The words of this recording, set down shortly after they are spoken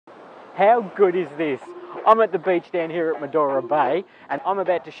How good is this? I'm at the beach down here at Medora Bay and I'm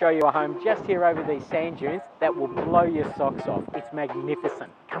about to show you a home just here over these sand dunes that will blow your socks off. It's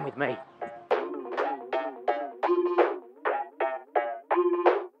magnificent. Come with me.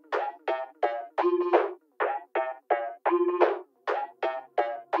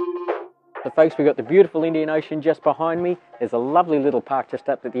 So folks, we've got the beautiful Indian Ocean just behind me. There's a lovely little park just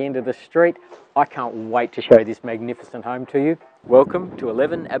up at the end of the street. I can't wait to show this magnificent home to you. Welcome to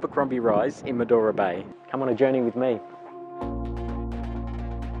 11 Abercrombie Rise in Medora Bay. Come on a journey with me.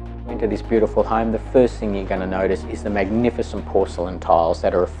 Into this beautiful home, the first thing you're going to notice is the magnificent porcelain tiles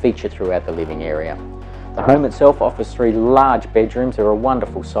that are a feature throughout the living area. The home itself offers 3 large bedrooms. They're a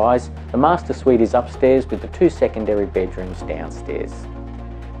wonderful size. The master suite is upstairs with the 2 secondary bedrooms downstairs.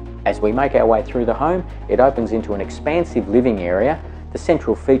 As we make our way through the home, it opens into an expansive living area. The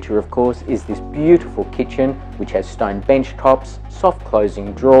central feature, of course, is this beautiful kitchen, which has stone bench tops, soft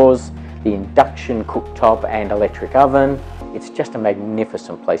closing drawers, the induction cooktop and electric oven. It's just a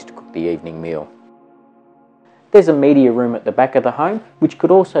magnificent place to cook the evening meal. There's a media room at the back of the home, which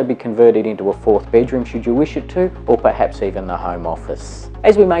could also be converted into a 4th bedroom should you wish it to, or perhaps even the home office.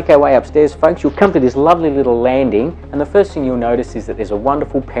 As we make our way upstairs, folks, you'll come to this lovely little landing, and the first thing you'll notice is that there's a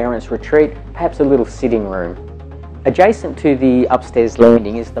wonderful parents' retreat, perhaps a little sitting room. Adjacent to the upstairs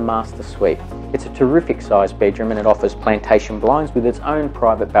landing is the master suite. It's a terrific sized bedroom and it offers plantation blinds with its own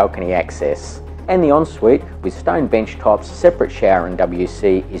private balcony access. And the ensuite, with stone bench tops, separate shower and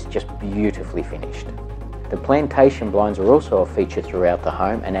WC, is just beautifully finished. The plantation blinds are also a feature throughout the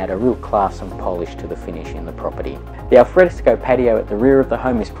home and add a real class and polish to the finish in the property. The alfresco patio at the rear of the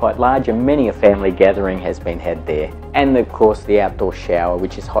home is quite large and many a family gathering has been had there. And of course the outdoor shower,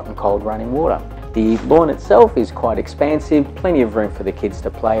 which is hot and cold running water. The lawn itself is quite expansive, plenty of room for the kids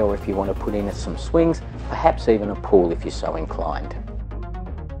to play, or if you want to put in some swings, perhaps even a pool if you're so inclined.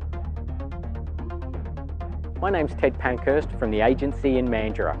 My name's Ted Pankhurst from the agency in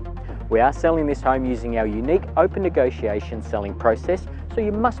Mandurah. We are selling this home using our unique open negotiation selling process, so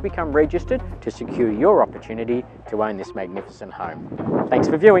you must become registered to secure your opportunity to own this magnificent home. Thanks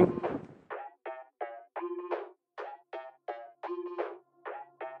for viewing.